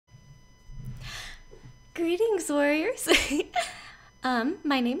Greetings, warriors.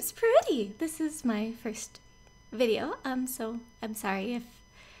 My name's Pruitii. This is my first video, so I'm sorry if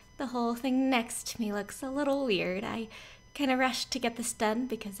the whole thing next to me looks a little weird. I kind of rushed to get this done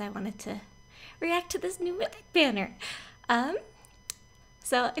because I wanted to react to this new Mythic banner.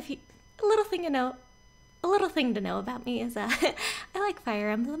 So if you, a little thing to know about me is I like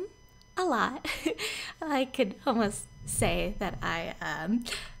Fire Emblem a lot. I could almost say that I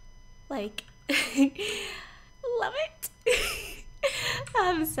like love it.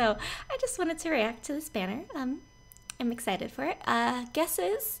 So I just wanted to react to this banner. I'm excited for it.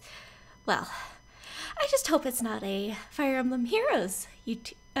 Guesses? Well, I just hope it's not a Fire Emblem Heroes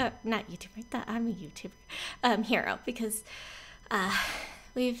not YouTuber, I'm a YouTuber, hero, because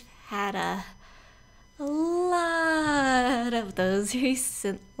we've had a lot of those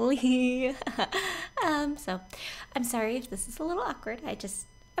recently. So I'm sorry if this is a little awkward.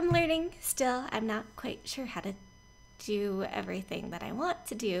 I'm learning still. I'm not quite sure how to do everything that I want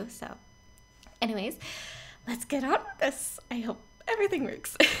to do. So anyways, let's get on with this. I hope everything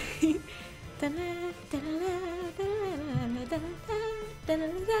works.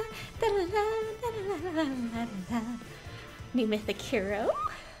 New Mythic hero.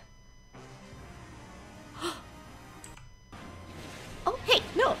 Oh, hey,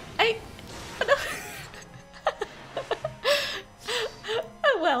 no, oh, no.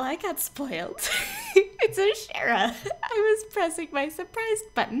 Well, I got spoiled. It's Ashera. I was pressing my surprise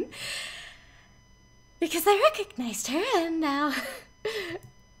button because I recognized her, and now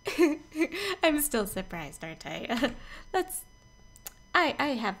I'm still surprised, aren't I? I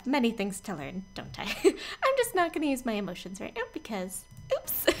have many things to learn, don't I? I'm just not going to use my emotions right now because,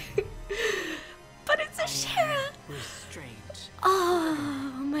 oops. But it's Ashera. Oh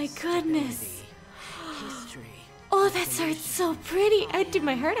my goodness. Oh, that sword's so pretty. I'd do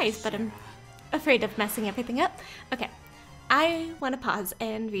my heart eyes, but I'm afraid of messing everything up. Okay, I want to pause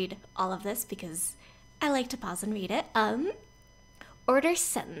and read all of this because I like to pause and read it. Order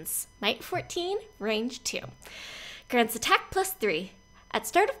sentence. Might 14, range 2. Grants attack +3. At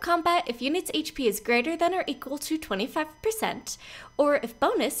start of combat, if unit's HP is greater than or equal to 25%, or if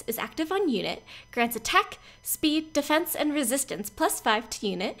bonus is active on unit, grants attack, speed, defense, and resistance +5 to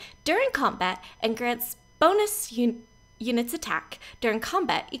unit during combat, and grants bonus unit's attack during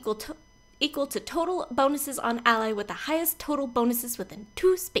combat equal to total bonuses on ally with the highest total bonuses within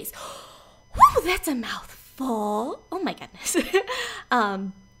 2 space. Whew, that's a mouthful. Oh my goodness.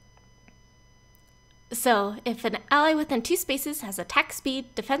 So if an ally within 2 spaces has attack,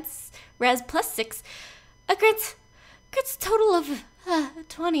 speed, defense, res +6, grants a total of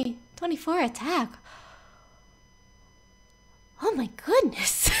 24 attack. Oh my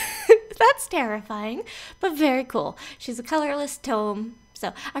goodness. That's terrifying, but very cool. She's a colorless tome,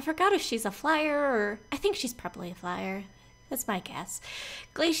 so I forgot if she's a flyer or I think she's probably a flyer. That's my guess.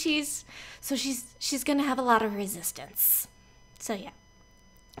 Glacies, so she's gonna have a lot of resistance. So yeah.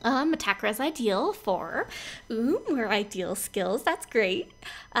 Attack res ideal 4. Ooh, more ideal skills. That's great.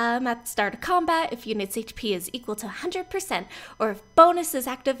 At the start of combat, if unit's HP is equal to 100%, or if bonus is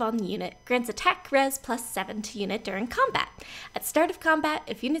active on the unit, grants attack res +7 to unit during combat. At start of combat,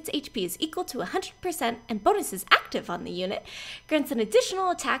 if unit's HP is equal to 100% and bonus is active on the unit, grants an additional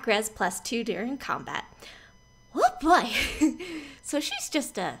attack res +2 during combat. Oh boy! So she's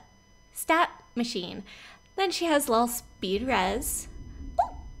just a stat machine. Then she has lull speed res.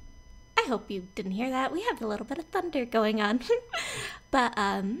 I hope you didn't hear that. We have a little bit of thunder going on. But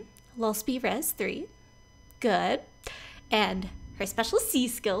lull speed res 3. Good. And her special C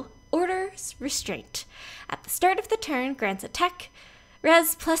skill, orders restraint. At the start of the turn, grants attack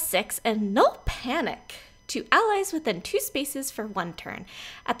res +6 and no panic to allies within 2 spaces for 1 turn.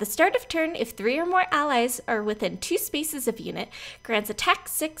 At the start of turn, if 3 or more allies are within 2 spaces of unit, grants attack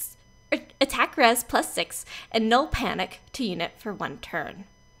res +6 and no panic to unit for 1 turn.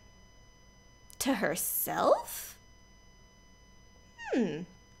 To herself?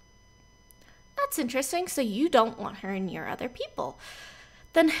 That's interesting. So you don't want her near other people.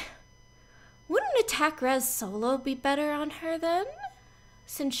 Then wouldn't attack res solo be better on her then?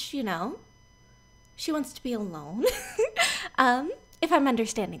 Since, you know, she wants to be alone. If I'm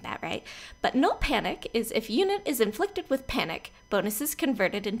understanding that right. But no panic is if unit is inflicted with panic, bonuses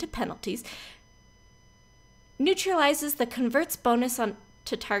converted into penalties, neutralizes the converts bonus on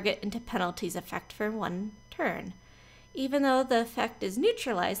to target into penalties effect for 1 turn. Even though the effect is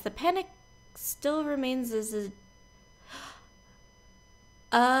neutralized, the panic still remains as a...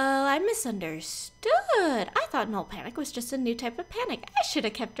 Oh, I misunderstood. I thought null panic was just a new type of panic. I should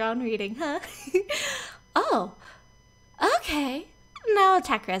have kept on reading, huh? Oh, okay. Now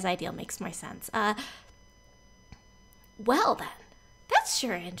attack res ideal makes more sense. Well then, that's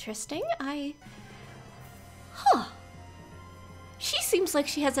sure interesting. She seems like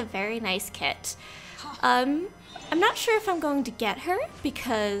she has a very nice kit. I'm not sure if I'm going to get her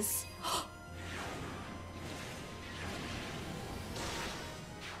because...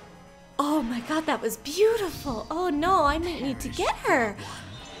 Oh my god, that was beautiful. Oh no, I might need to get her.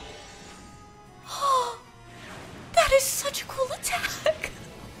 Oh, that is such a cool attack.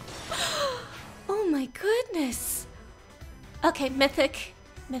 Oh my goodness. Okay, Mythic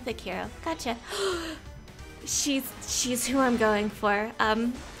hero. Gotcha. She's who I'm going for.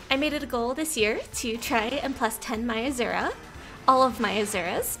 I made it a goal this year to try and plus 10 my Azura. All of my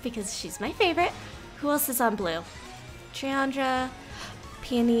Azuras, because she's my favorite. Who else is on blue? Triandra,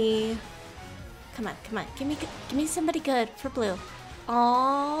 Peony. Come on. Give me somebody good for blue.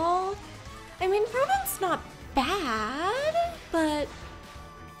 Aww. I mean, Rowan's not bad, but...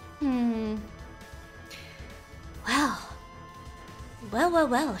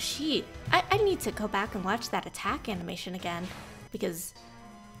 Well, I need to go back and watch that attack animation again, because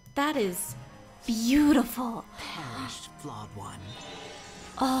that is beautiful. Perished, flawed one.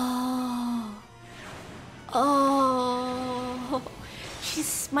 Oh, she's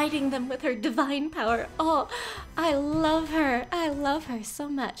smiting them with her divine power. Oh, I love her so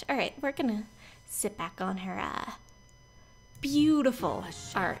much. All right, we're gonna sit back on her beautiful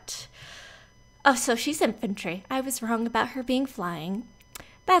art. Oh, so she's infantry. I was wrong about her being flying.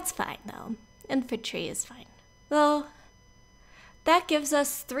 That's fine, though. Infantry is fine. Though, that gives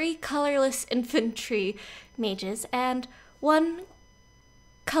us 3 colorless infantry mages and 1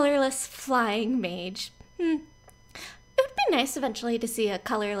 colorless flying mage. It would be nice eventually to see a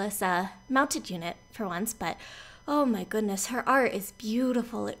colorless mounted unit for once, but oh my goodness, her art is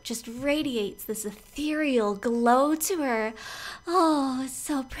beautiful. It just radiates this ethereal glow to her. Oh, it's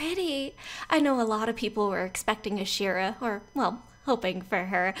so pretty. I know a lot of people were expecting a Shira, or, well, hoping for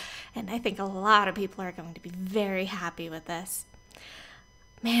her, and I think a lot of people are going to be very happy with this.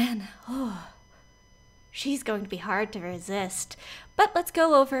 Man, she's going to be hard to resist. But let's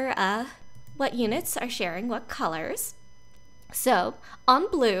go over what units are sharing what colors. So, on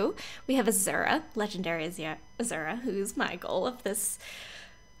blue, we have Azura, legendary Azura, who's my goal of this.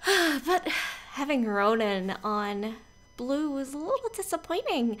 But having Ronan on blue was a little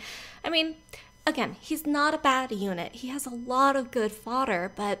disappointing. I mean, again, he's not a bad unit. He has a lot of good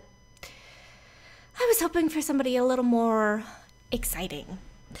fodder, but I was hoping for somebody a little more exciting.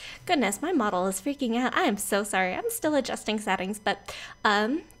 Goodness, my model is freaking out. I am so sorry. I'm still adjusting settings, but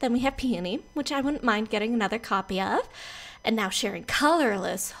then we have Peony, which I wouldn't mind getting another copy of. And now sharing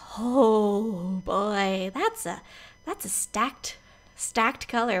colorless. Oh boy, that's a stacked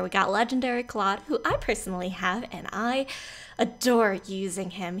color. We got legendary Claude, who I personally have, and I adore using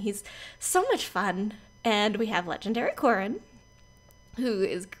him. He's so much fun. And we have legendary Corin, who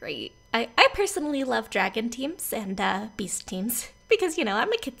is great. I personally love dragon teams and beast teams because, you know,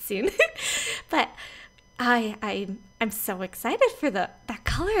 I'm a kitsune. But I'm so excited for that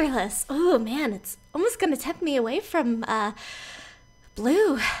colorless. Oh man, it's almost gonna tempt me away from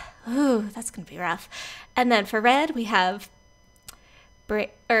blue. Oh, that's gonna be rough. And then for red, we have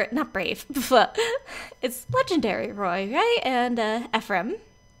not Brave, but it's legendary Roy, right? And Ephraim,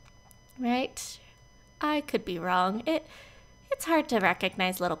 right? I could be wrong. It's hard to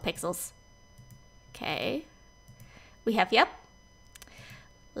recognize little pixels. Okay. We have,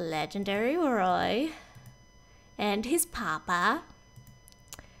 legendary Roy and his papa.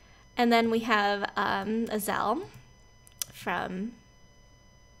 And then we have Azel from...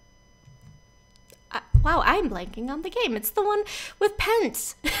 wow, I'm blanking on the game. It's the one with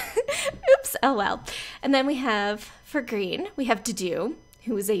Pence. Oops, oh well. And then we have, for green, we have Dedu,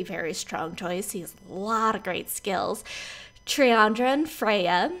 who is a very strong choice. He has a lot of great skills. Triandra and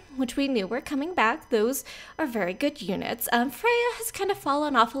Freya, which we knew were coming back. Those are very good units. Freya has kind of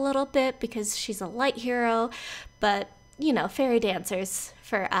fallen off a little bit because she's a light hero, but, you know, fairy dancers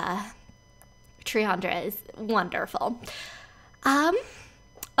for Triandra is wonderful.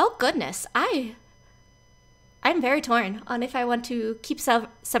 Oh goodness, I'm very torn on if I want to keep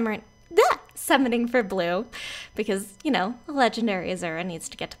summoning for blue, because, you know, legendary Azura needs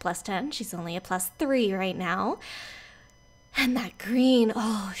to get to plus 10. She's only a plus 3 right now. And that green,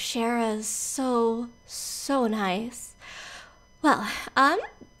 oh, Shara is so nice. Well,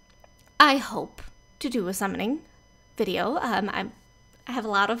 I hope to do a summoning video. I have a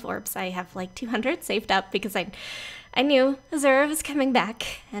lot of orbs. I have like 200 saved up because I knew Azura was coming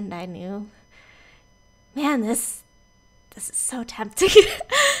back, and I knew, man, this is so tempting.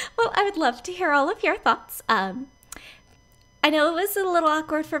 Well, I would love to hear all of your thoughts. I know it was a little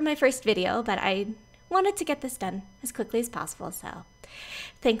awkward for my first video, but I wanted to get this done as quickly as possible, so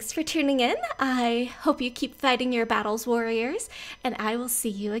thanks for tuning in. I hope you keep fighting your battles, warriors, and I will see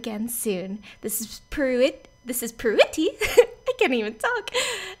you again soon. This is Pruitii. I can't even talk.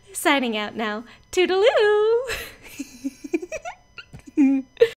 Signing out now. Toodaloo!